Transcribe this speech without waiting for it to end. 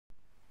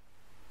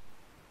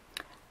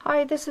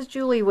Hi, this is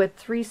Julie with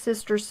Three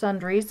Sisters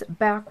Sundries,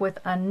 back with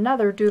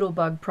another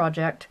Doodlebug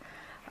project.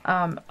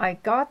 I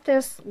got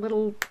this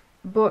little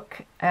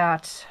book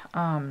at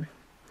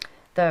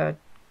the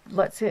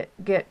Let's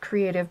Get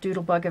Creative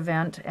Doodlebug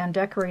event and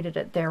decorated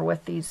it there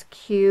with these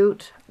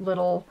cute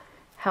little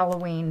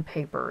Halloween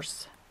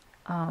papers.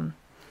 And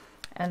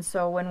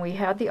so when we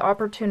had the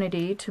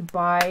opportunity to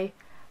buy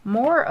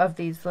more of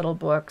these little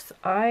books,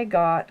 I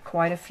got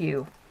quite a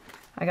few.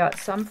 I got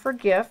some for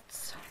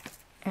gifts,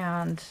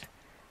 and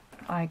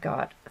I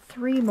got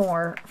 3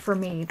 more for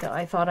me that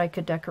I thought I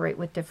could decorate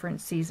with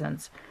different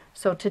seasons.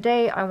 So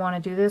today I want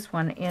to do this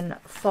one in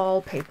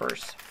fall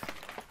papers.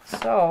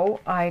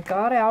 So I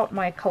got out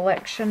my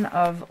collection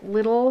of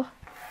little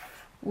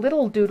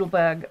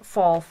Doodlebug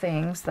fall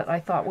things that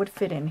I thought would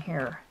fit in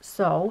here.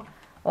 So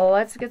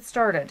let's get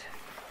started.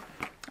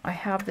 I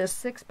have this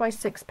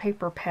 6x6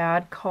 paper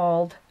pad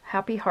called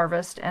Happy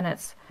Harvest, and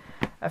it's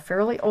a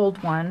fairly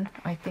old one.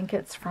 I think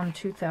it's from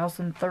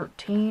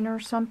 2013 or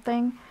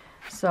something.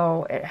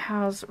 So it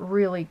has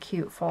really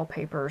cute fall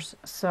papers.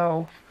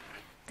 So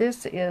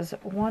this is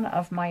one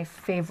of my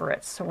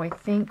favorites. So I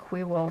think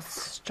we will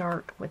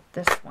start with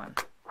this one.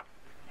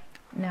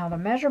 Now the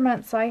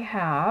measurements I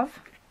have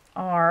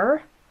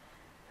are,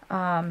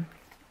 the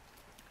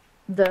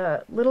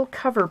little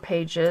cover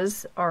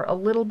pages are a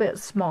little bit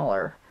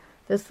smaller.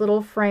 This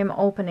little frame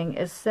opening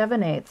is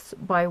 7/8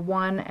 by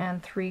 1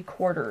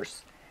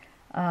 3/4.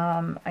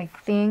 I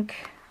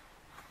think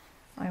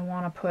I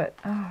want to put,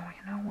 oh,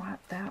 you know what,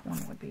 that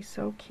one would be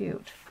so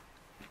cute.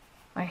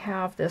 I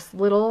have this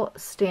little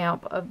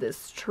stamp of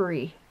this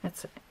tree.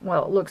 It's,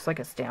 well, it looks like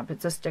a stamp.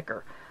 It's a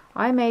sticker.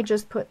 I may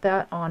just put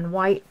that on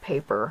white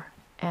paper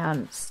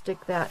and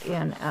stick that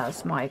in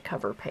as my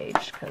cover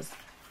page because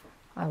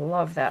I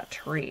love that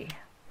tree.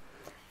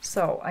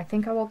 So I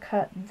think I will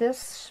cut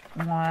this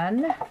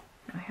one.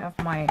 I have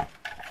my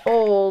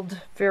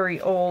old,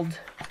 very old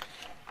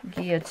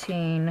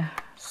guillotine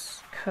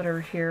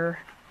cutter here.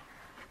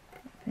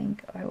 I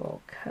think I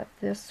will cut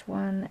this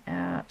one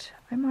at,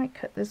 I might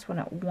cut this one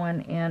at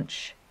 1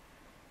 inch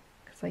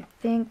because I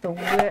think the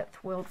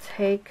width will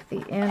take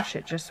the inch,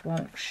 it just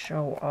won't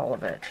show all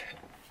of it.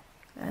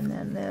 And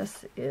then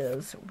this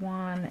is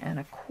 1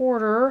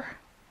 1/4.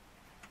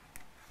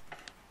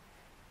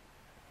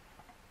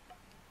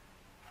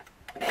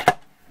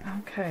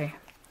 Okay,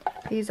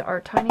 these are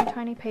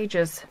tiny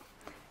pages,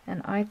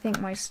 and I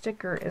think my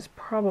sticker is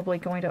probably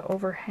going to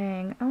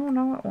overhang. Oh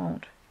no, it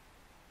won't.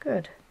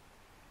 Good.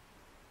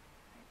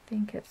 I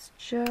think it's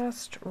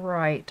just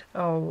right.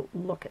 Oh,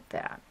 look at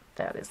that.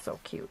 That is so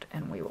cute.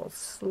 And we will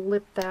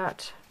slip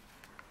that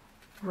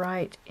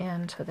right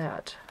into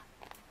that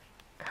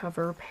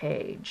cover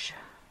page.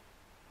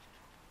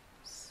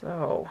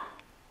 So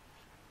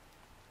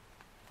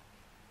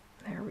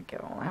there we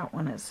go. That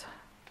one is,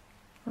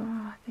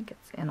 I think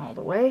it's in all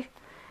the way.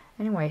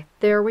 Anyway,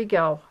 there we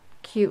go.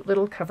 Cute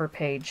little cover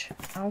page.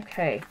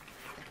 Okay.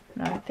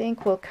 Now I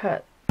think we'll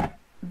cut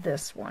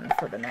this one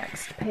for the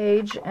next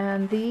page,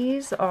 and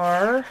these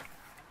are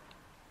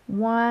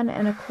 1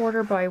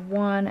 1/4 by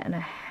 1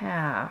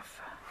 1/2.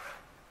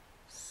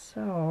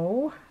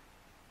 So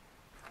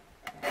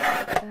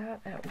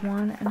that at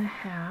 1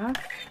 1/2.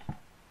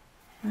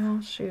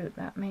 Well, shoot,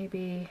 that may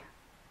be,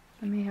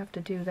 I may have to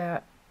do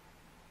that.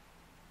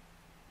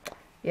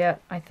 Yeah,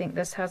 I think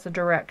this has a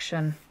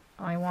direction.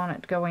 I want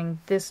it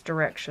going this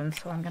direction,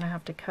 so I'm going to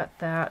have to cut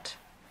that.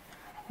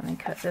 Let me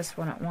cut this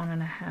one at 1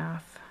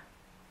 1/2.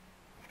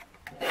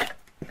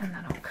 And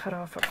then I'll cut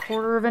off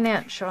 1/4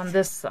 inch on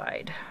this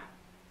side.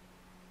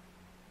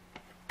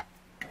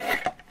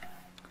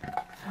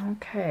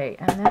 Okay,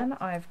 and then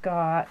I've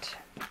got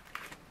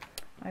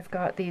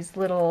these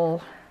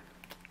little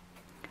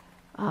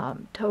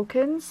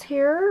tokens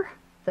here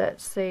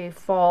that say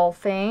fall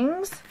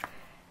things,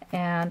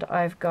 and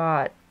I've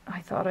got,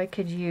 I thought I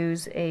could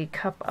use a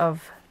cup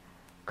of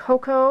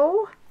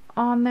cocoa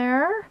on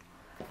there,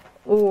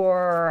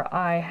 or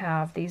I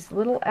have these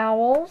little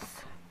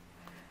owls.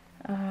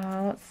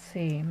 Let's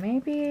see,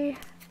 maybe,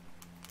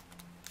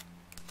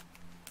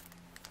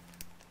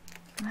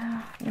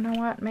 you know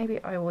what,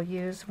 maybe I will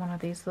use one of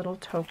these little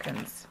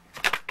tokens.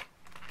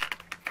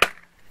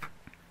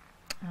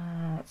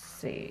 Let's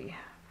see,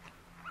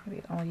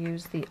 maybe I'll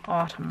use the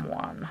autumn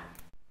one.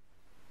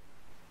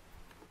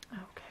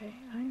 Okay,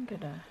 I'm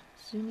gonna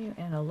zoom you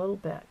in a little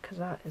bit because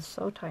that is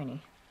so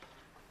tiny.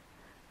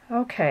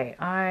 Okay,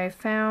 I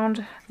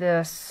found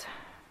this,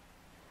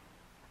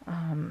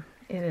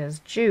 it is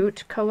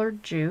jute,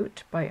 colored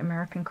jute by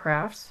American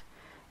Crafts,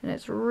 and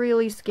it's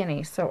really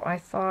skinny, so I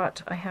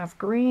thought I have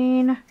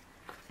green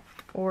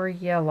or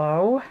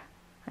yellow.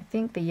 I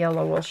think the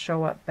yellow will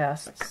show up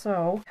best,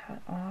 so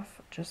cut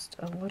off just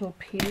a little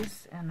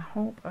piece and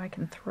hope I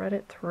can thread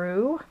it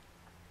through.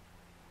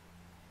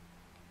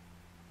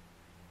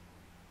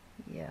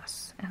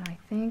 Yes, and I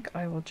think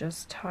I will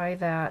just tie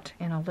that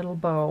in a little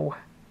bow,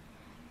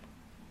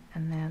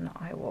 and then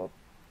I will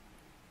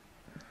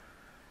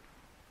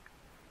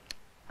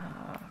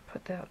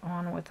put that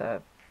on with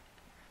a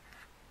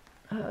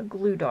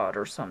glue dot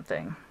or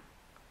something.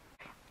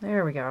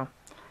 There we go.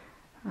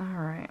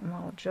 Alright, and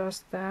we'll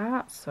adjust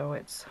that so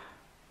it's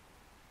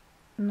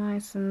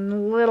nice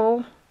and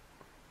little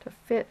to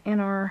fit in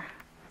our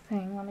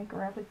thing. Let me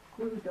grab a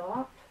glue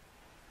dot.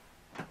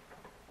 I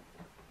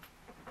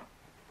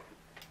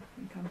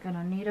think I'm going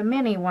to need a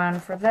mini one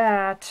for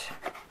that.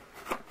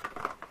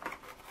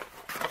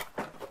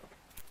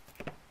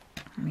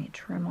 Let me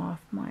trim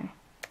off my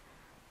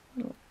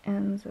little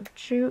ends of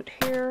jute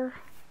here.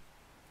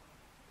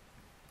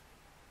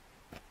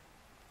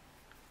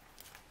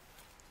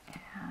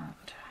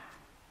 And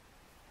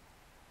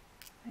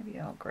maybe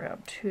I'll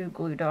grab 2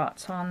 glue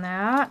dots on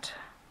that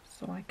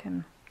so I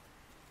can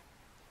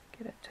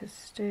get it to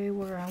stay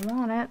where I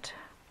want it.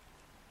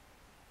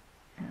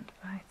 And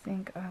I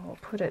think I will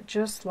put it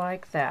just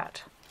like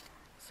that.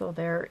 So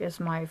there is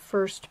my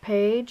first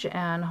page,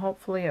 and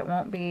hopefully it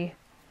won't be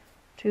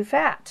too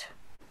fat.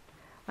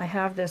 I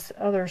have this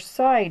other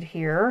side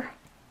here,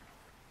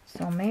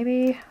 so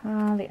maybe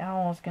the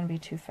owl is going to be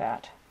too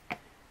fat.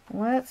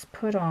 Let's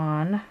put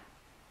on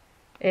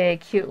a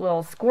cute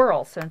little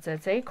squirrel since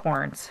it's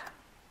acorns.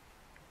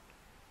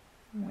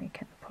 We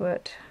can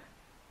put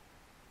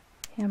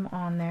him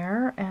on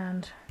there,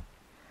 and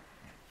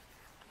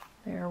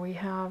there we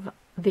have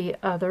the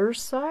other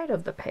side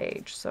of the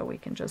page. So we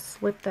can just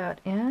slip that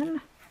in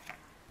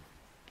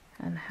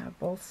and have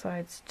both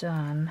sides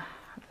done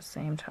at the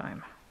same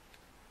time.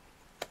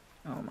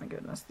 Oh my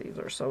goodness, these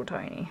are so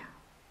tiny.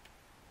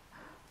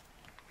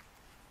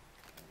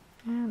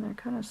 And they're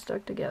kind of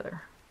stuck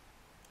together.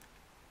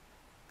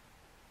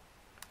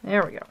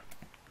 There we go.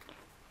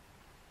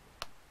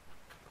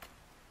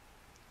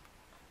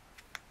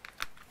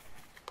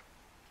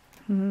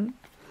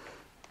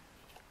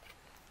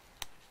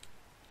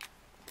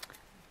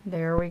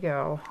 There we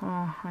go.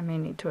 Oh, I may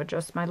need to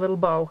adjust my little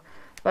bow,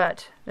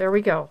 but there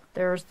we go.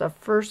 There's the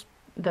first,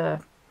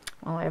 well,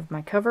 I have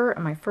my cover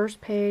and my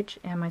first page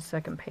and my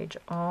second page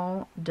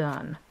all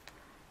done.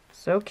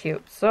 So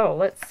cute. So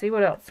let's see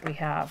what else we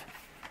have.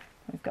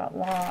 We've got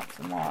lots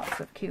and lots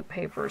of cute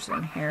papers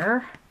in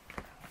here.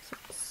 So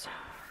let's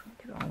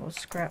get all those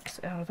scraps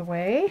out of the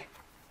way.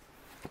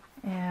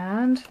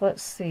 And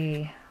let's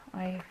see.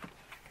 I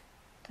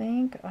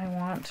think I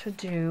want to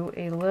do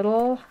a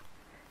little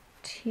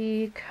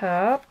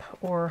teacup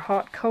or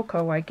hot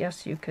cocoa, I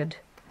guess you could.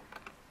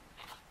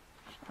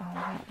 Oh,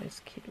 that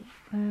is cute.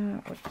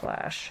 That would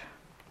clash.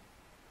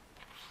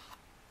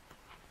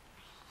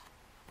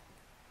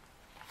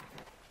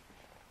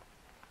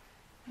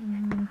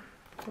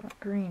 That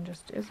green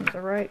just isn't the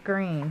right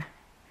green.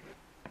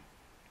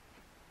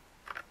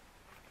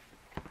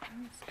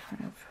 It's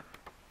kind of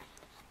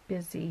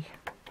busy.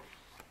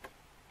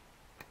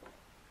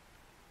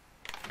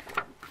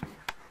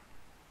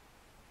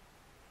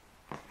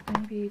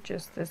 Maybe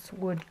just this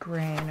wood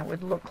grain. It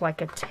would look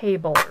like a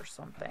table or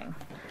something.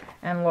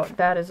 And look,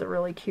 that is a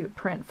really cute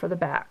print for the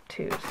back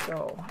too,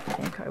 so I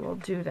think I will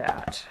do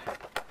that.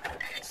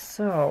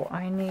 So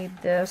I need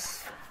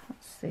this.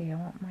 Let's see, I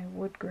want my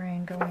wood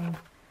grain going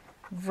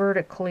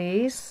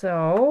vertically,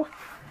 so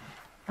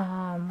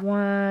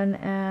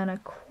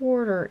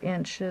 1¼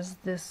 inches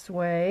this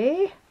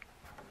way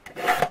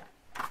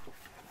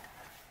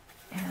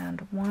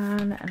and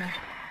 1½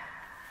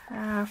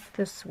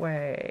 this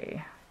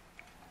way.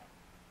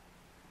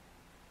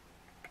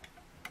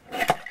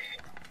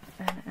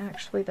 And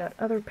actually that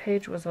other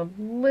page was a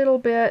little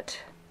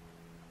bit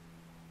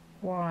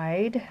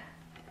wide,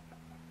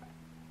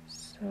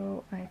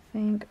 so I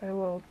think I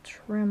will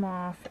trim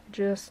off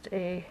just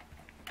a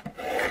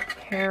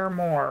hair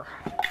more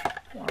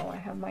while I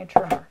have my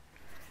trimmer.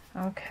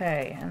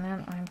 Okay, and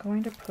then I'm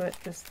going to put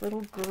this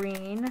little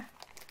green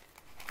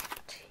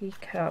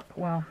teacup.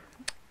 Well,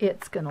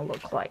 it's going to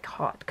look like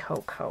hot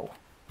cocoa.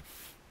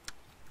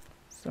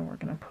 So we're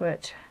going to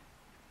put,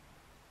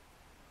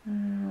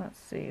 let's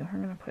see, we're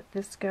going to put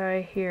this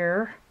guy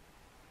here.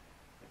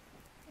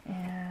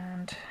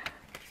 And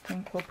I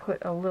think we'll put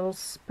a little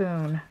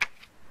spoon.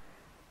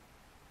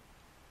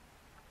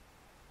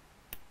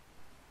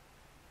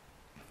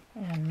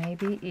 And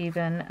maybe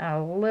even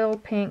a little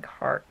pink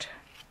heart.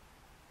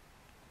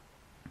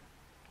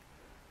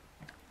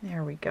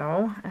 There we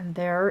go. And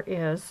there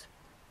is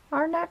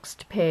our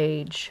next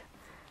page.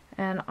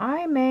 And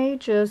I may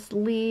just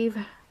leave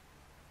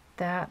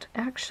that.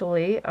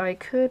 Actually, I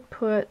could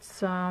put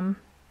some,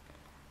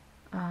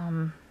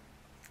 hang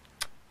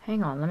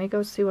on, let me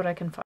go see what I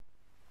can find.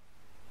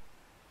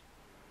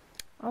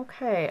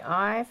 Okay,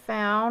 I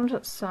found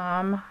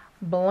some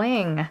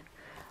bling.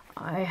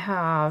 I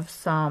have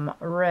some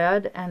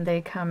red, and they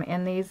come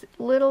in these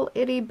little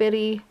itty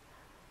bitty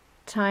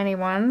tiny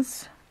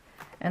ones.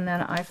 And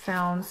then I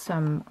found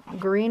some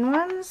green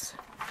ones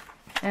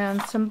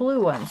and some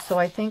blue ones. So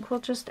I think we'll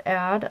just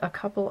add a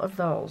couple of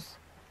those.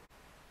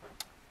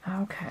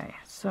 Okay,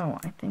 so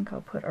I think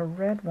I'll put a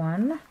red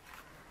one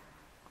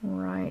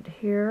right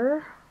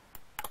here.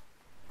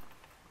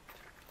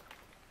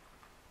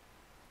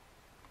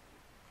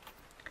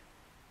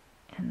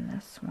 And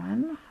this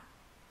one.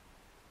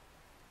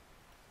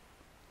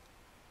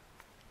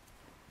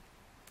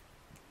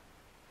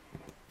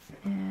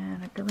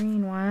 And a that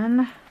green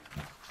one.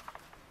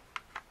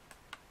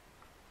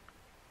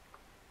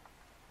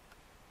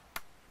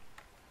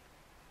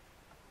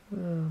 Oh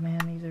man,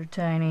 these are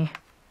tiny.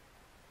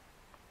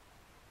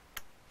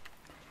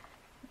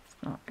 It's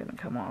not going to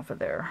come off of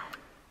there.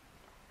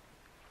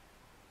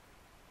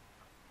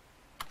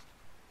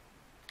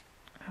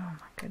 Oh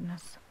my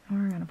goodness.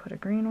 We're going to put a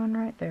green one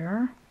right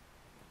there.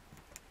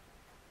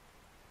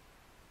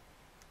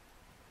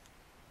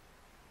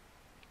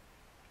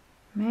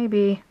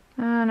 Maybe.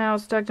 Oh, now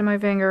it's stuck to my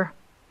finger.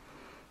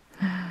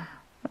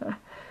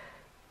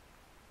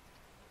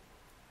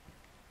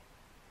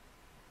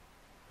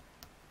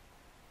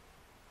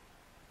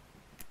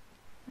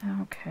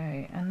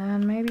 Okay, and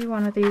then maybe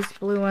one of these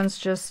blue ones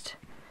just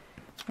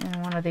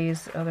in one of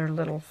these other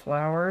little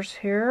flowers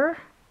here.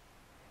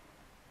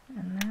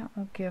 And that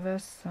will give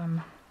us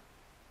some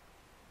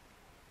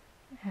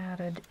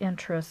added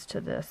interest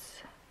to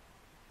this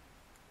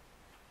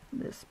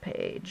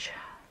page.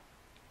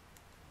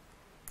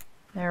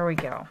 There we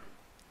go.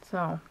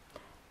 So,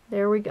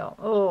 there we go.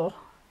 Oh,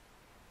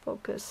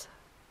 focus.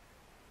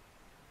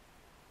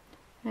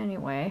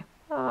 Anyway,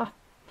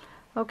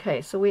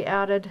 okay, so we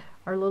added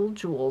our little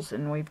jewels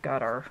and we've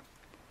got our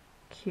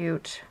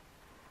cute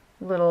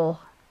little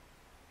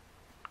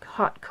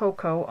hot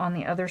cocoa on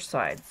the other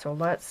side. So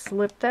let's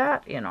slip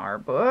that in our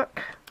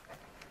book.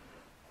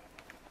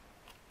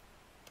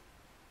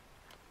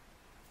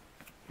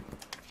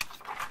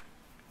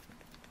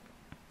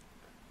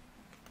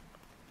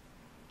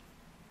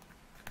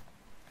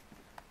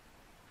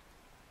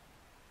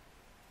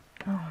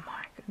 Oh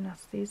my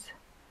goodness, these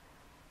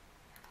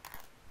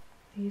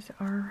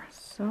are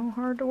so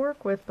hard to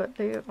work with, but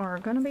they are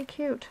going to be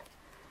cute.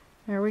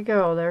 There we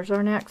go. There's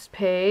our next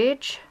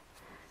page.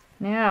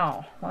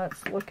 Now,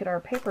 let's look at our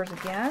papers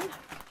again.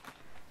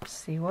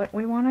 See what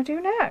we want to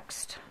do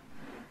next.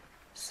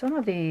 Some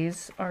of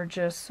these are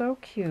just so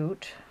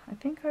cute. I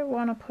think I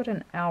want to put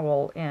an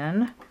owl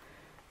in.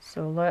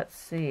 So let's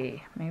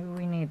see. Maybe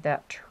we need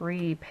that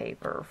tree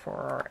paper for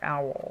our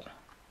owl.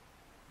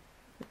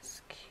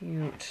 This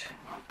cute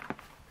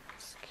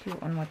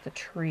one with the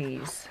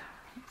trees.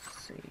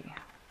 Let's see.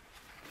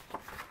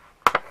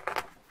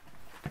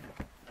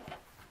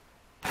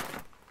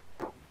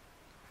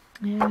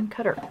 And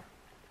cutter.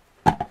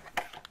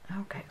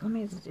 Okay, let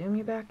me zoom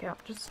you back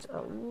out just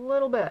a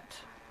little bit.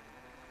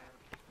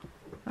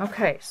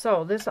 Okay,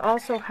 so this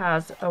also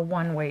has a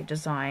one-way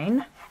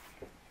design.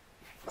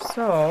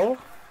 So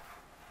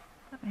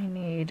I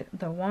need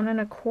the 1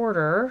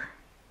 1/4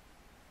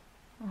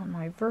 on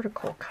my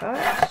vertical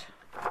cut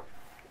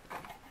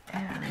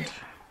and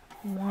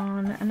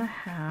 1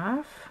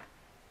 1/2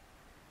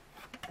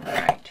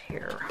 right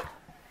here.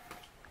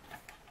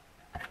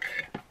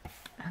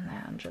 And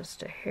then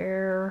just a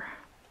hair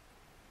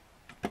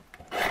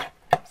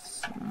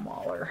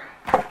smaller.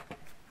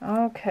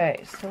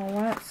 Okay, so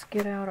let's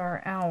get out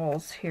our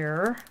owls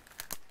here.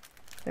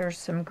 There's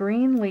some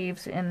green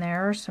leaves in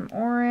there, some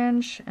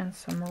orange and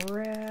some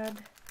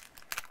red.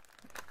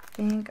 I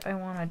think I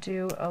want to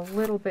do a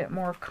little bit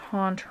more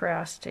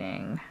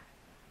contrasting.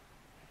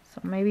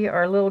 So maybe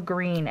our little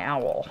green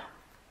owl.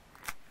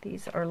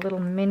 These are little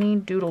mini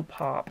doodle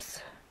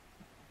pops.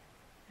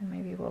 And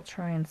maybe we'll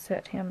try and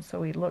set him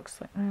so he looks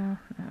like, no.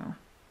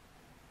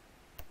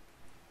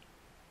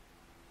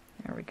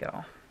 There we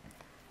go.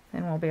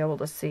 Then we'll be able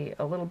to see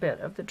a little bit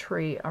of the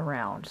tree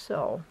around.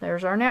 So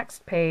there's our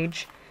next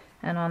page.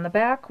 And on the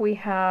back we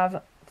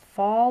have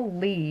fall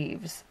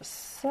leaves.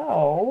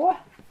 So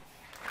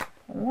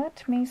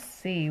let me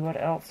see what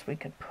else we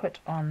could put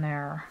on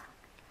there.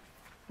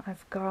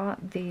 I've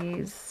got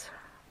these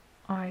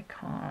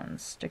icon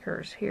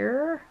stickers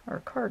here,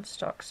 or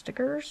cardstock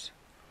stickers.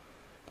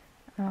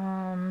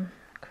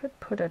 Could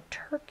put a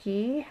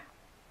turkey.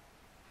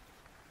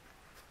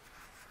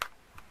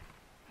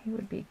 He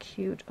would be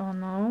cute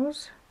on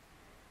those.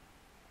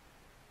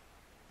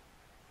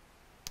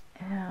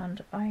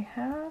 And I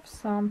have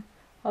some,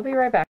 I'll be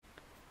right back.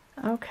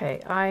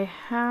 Okay, I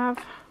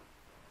have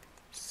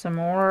some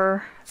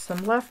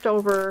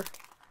leftover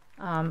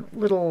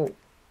little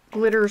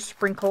glitter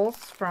sprinkles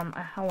from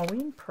a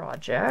Halloween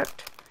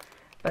project,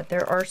 but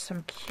there are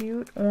some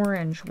cute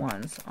orange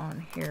ones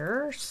on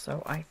here,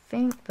 so I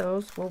think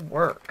those will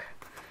work.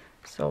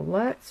 So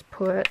let's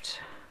put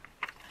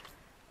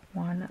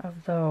one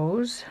of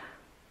those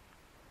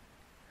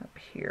up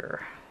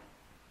here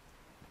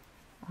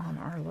on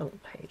our little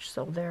page.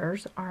 So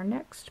there's our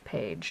next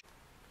page.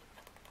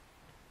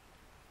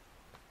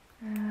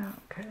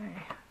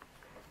 Okay.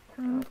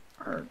 Oh,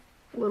 our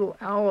little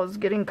owl is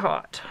getting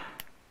caught.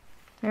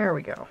 There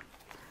we go.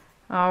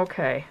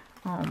 Okay.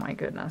 Oh my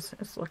goodness,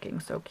 it's looking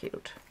so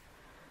cute.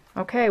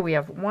 Okay, we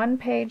have one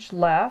page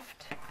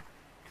left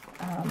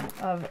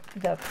of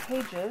the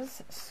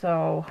pages,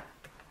 so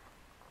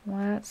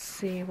let's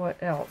see what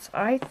else.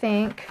 I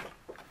think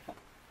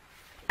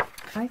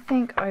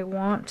I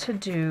want to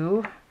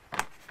do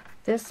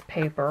this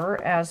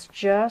paper as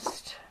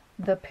just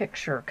the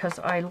picture because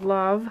I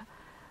love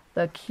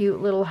the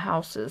cute little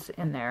houses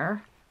in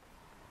there.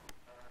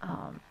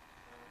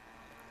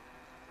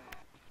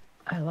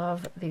 I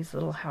love these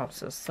little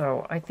houses,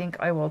 so I think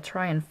I will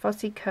try and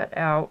fussy cut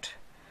out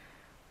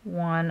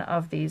one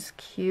of these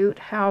cute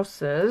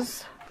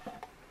houses.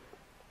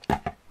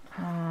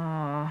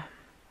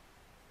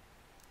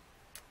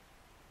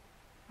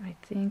 I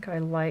think I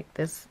like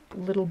this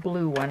little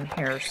blue one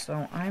here,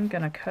 so I'm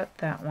going to cut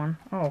that one.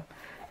 Oh,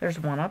 there's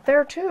one up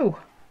there too.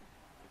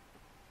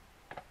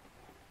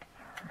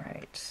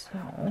 Alright,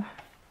 so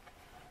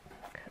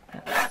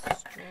cut that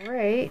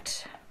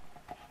straight.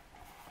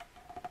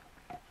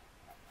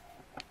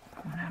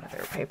 One out of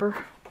their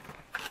paper.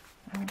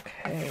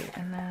 Okay,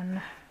 and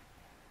then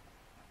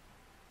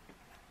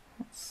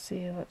let's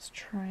see, let's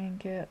try and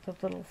get the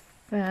little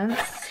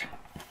fence.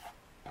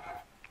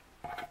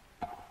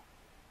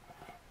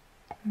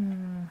 I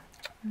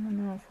don't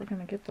know if we're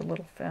going to get the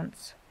little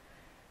fence.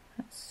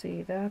 Let's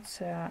see,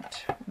 that's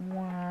at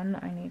 1.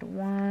 I need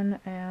 1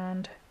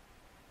 and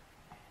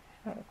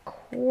a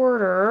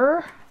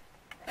quarter.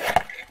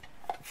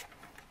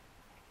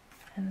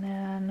 And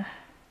then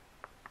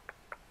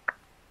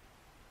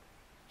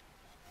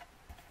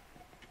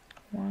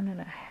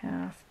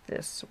 1.5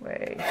 this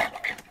way.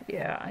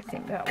 Yeah, I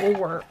think that will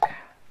work.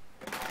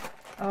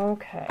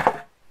 Okay,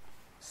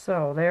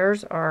 so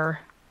there's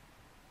our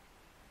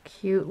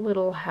cute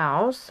little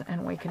house,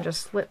 and we can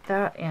just slip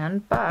that in,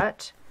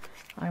 but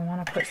I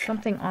want to put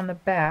something on the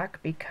back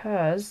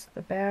because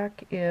the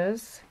back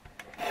is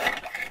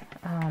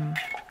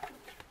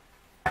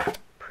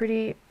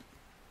pretty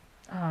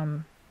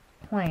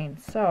plain.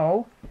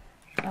 So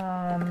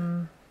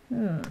I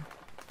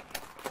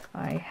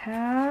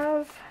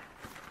have,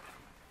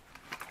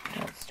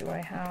 what else do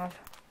I have?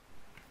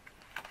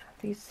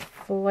 These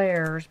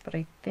flares, but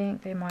I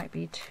think they might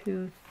be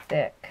too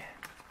thick.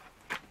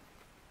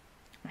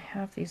 I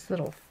have these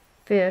little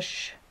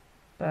fish,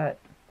 but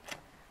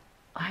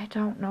I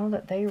don't know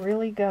that they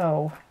really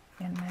go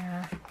in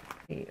there.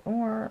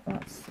 Or,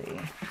 let's see,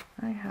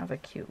 I have a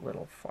cute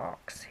little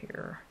fox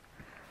here.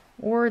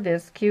 Or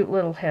this cute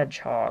little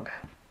hedgehog.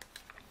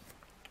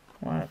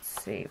 Let's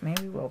see,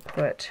 maybe we'll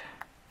put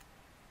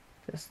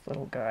this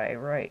little guy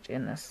right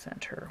in the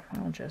center.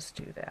 We'll just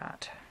do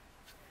that.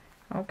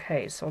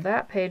 Okay, so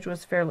that page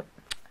was fairly,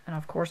 and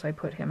of course I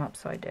put him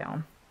upside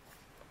down.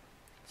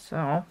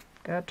 So,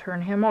 gotta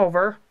turn him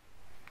over.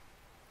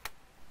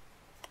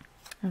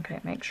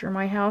 Okay, make sure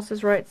my house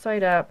is right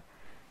side up.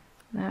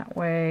 That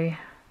way.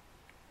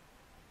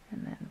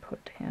 And then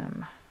put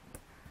him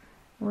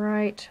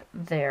right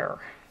there.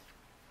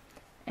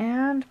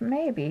 And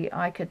maybe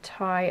I could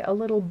tie a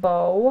little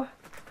bow.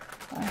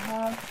 I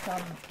have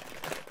some,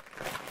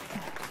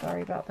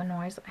 sorry about the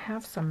noise, I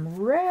have some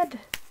red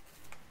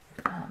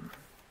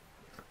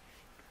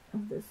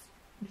of this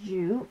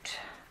jute.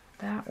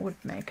 That would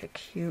make a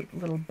cute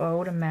little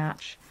bow to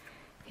match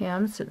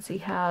him, since he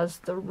has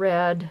the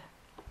red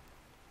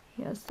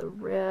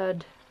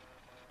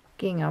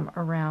gingham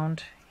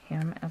around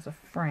him as a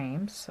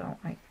frame. So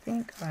I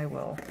think I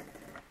will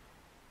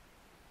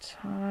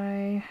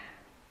tie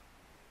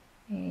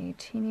a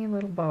teeny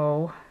little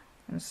bow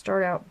and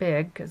start out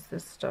big, because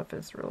this stuff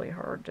is really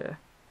hard to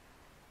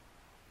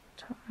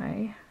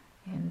tie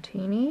in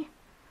teeny.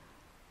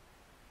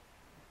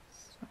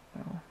 So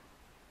we'll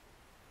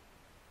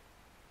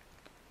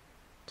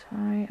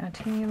tie a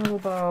teeny little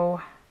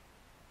bow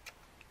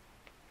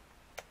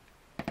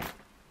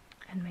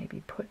and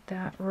maybe put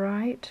that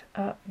right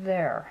up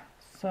there.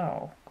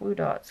 So glue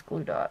dots,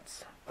 glue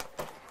dots.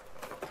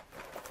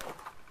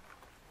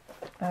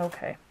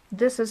 Okay,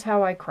 this is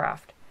how I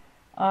craft.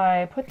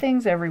 I put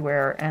things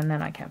everywhere and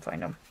then I can't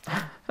find them.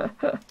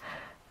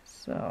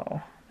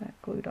 So that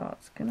glue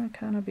dot's gonna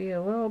kind of be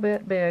a little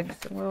bit big,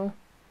 so we'll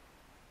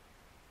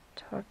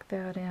tuck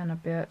that in a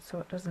bit so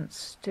it doesn't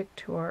stick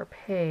to our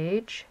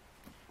page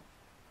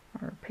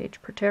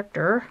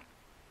protector,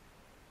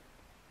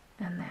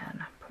 and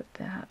then put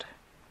that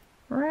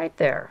right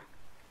there.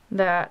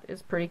 That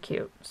is pretty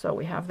cute. So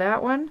we have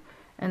that one,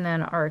 and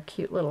then our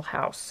cute little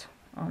house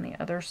on the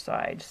other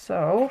side.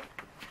 So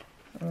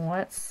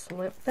let's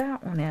slip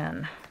that one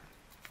in.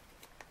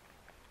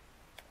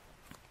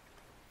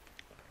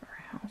 Put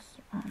our house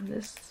on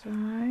this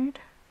side.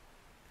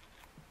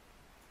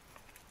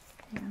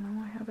 Okay,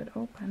 now I have it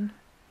open.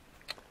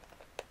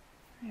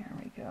 There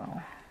we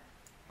go.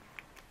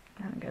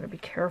 And I gotta be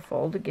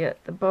careful to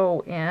get the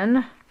bow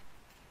in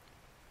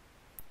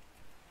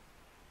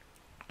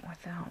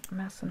without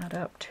messing it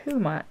up too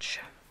much.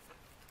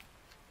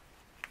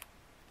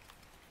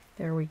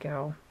 There we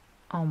go.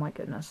 Oh my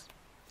goodness,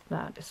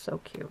 that is so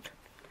cute.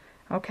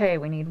 Okay,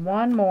 we need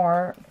one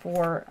more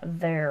for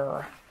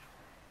there.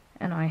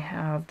 And I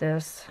have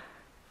this,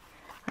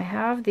 I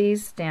have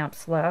these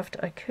stamps left.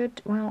 I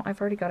could, well,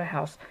 I've already got a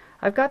house.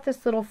 I've got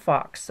this little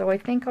fox, so I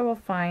think I will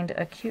find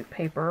a cute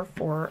paper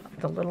for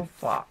the little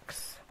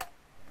fox.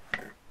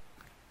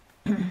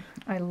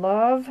 I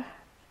love,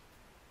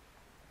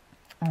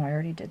 oh, I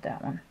already did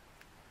that one.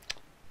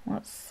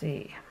 Let's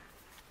see.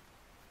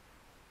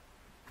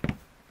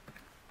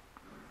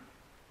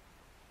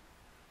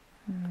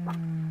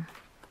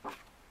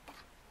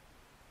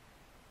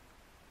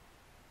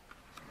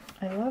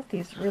 I love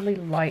these really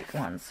light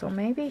ones, so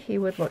maybe he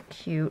would look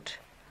cute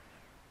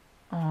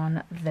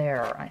on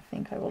there. I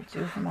think I will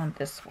do him on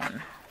this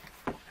one.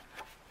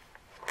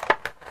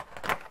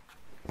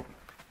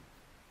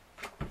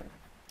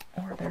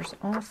 Or there's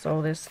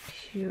also this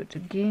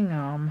cute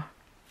gingham.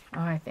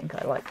 I think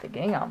I like the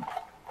gingham.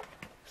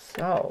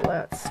 So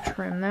let's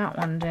trim that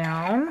one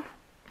down.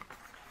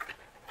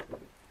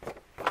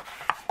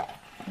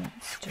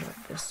 Let's do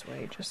it this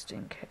way just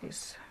in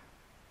case.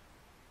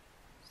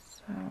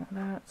 So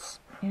that's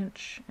 1.25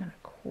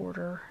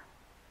 inches,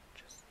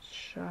 just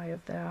shy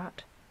of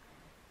that.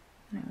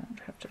 And I won't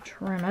have to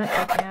trim it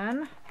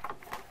again.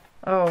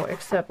 Oh,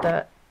 except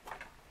that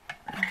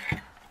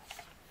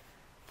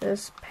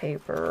this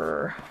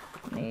paper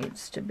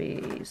needs to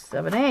be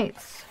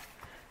 7/8,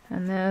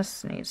 and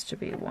this needs to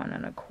be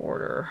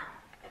 1.25.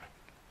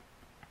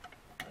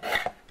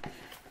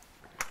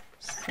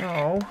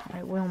 So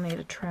I will need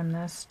to trim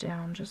this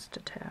down just a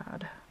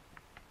tad.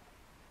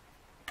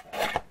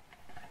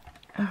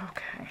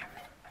 Okay.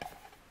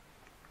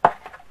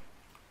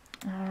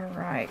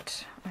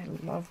 Alright, I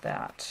love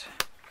that.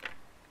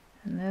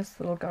 And this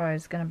little guy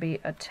is going to be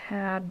a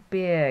tad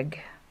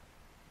big.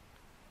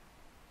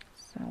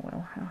 So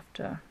we'll have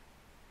to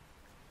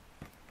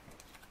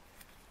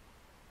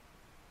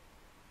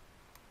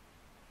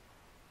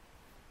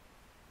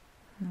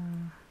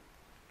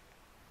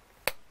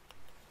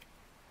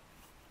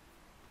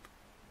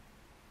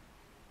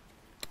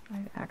I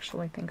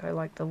actually think I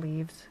like the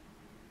leaves.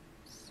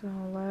 So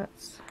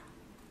let's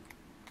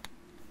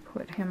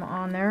put him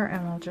on there,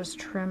 and we'll just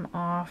trim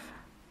off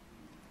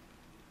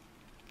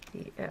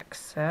the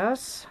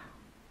excess.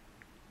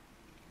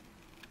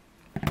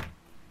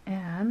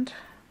 And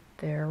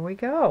there we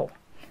go.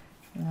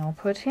 And I'll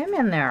put him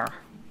in there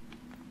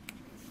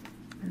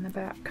in the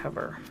back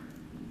cover.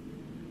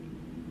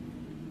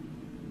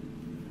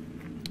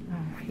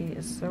 Oh, he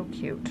is so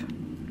cute.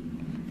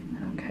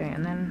 Okay,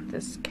 and then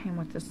this came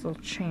with this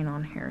little chain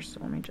on here, so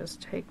let me just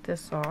take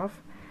this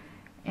off.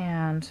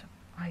 And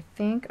I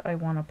think I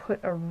want to put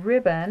a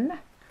ribbon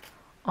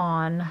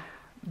on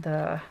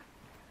the,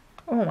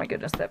 oh my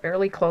goodness, that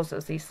barely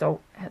closes. He's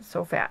so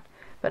fat.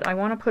 But I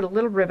want to put a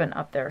little ribbon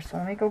up there, so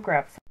let me go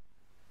grab some.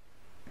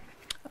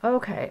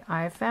 Okay,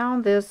 I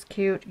found this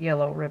cute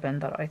yellow ribbon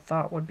that I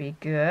thought would be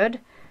good.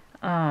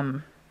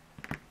 I'm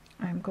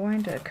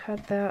going to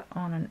cut that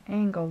on an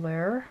angle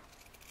there.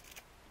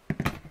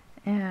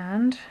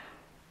 And,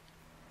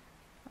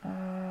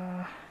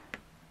 let's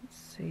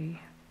see.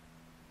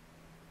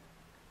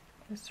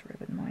 This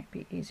ribbon might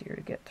be easier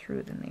to get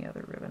through than the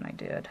other ribbon I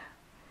did.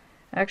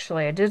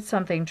 Actually, I did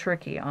something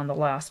tricky on the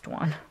last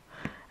one,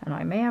 and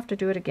I may have to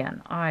do it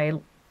again.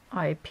 I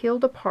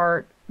peeled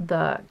apart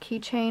the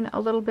keychain a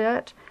little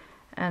bit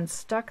and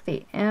stuck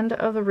the end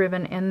of the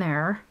ribbon in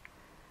there,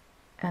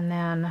 and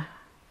then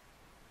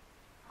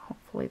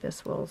hopefully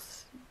this will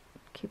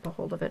keep a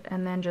hold of it,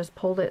 and then just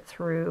pulled it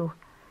through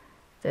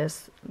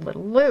this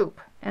little loop,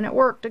 and it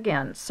worked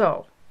again.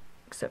 So,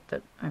 except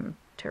that I'm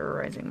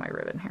terrorizing my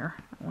ribbon here.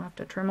 I'll have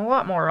to trim a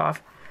lot more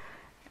off.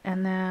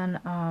 And then,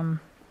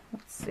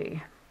 let's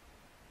see.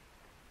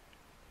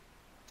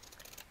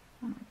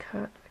 I'm going to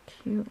cut a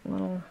cute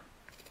little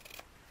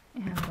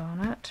end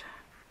on it,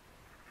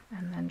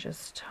 and then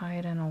just tie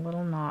it in a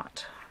little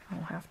knot.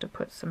 I'll have to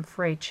put some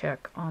fray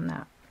check on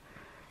that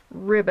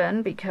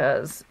ribbon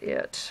because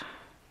it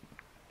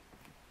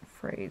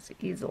frays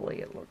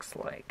easily, it looks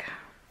like.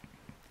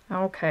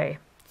 Okay,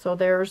 so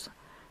there's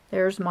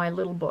my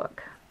little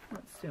book.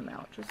 Let's zoom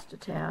out just a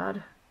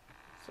tad.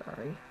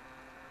 Sorry.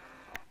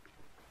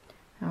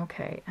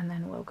 Okay, and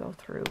then we'll go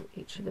through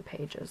each of the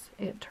pages.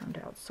 It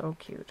turned out so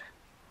cute.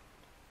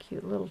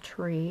 Cute little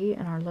tree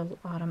and our little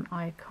autumn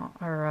icon,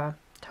 or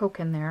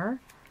token there.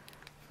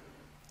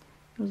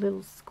 A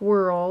little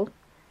squirrel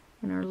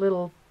and our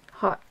little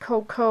hot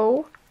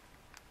cocoa.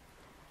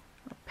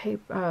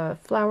 Paper,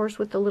 flowers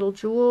with the little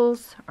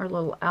jewels. Our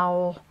little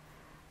owl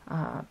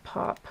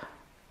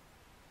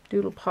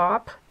doodle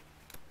pop.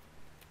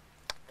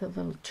 The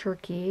little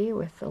turkey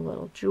with the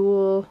little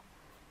jewel.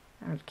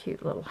 Our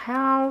cute little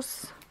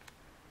house.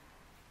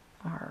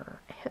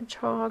 Our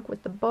hedgehog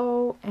with the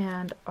bow,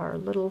 and our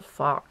little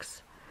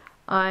fox.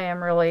 I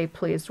am really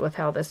pleased with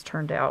how this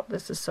turned out.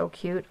 This is so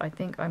cute. I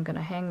think I'm going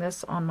to hang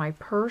this on my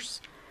purse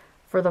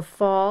for the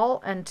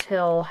fall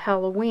until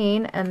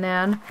Halloween, and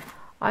then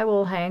I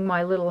will hang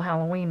my little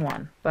Halloween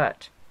one.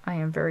 But I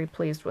am very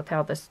pleased with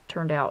how this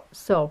turned out.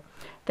 So,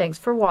 thanks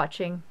for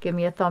watching. Give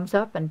me a thumbs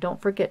up, and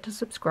don't forget to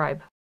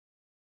subscribe.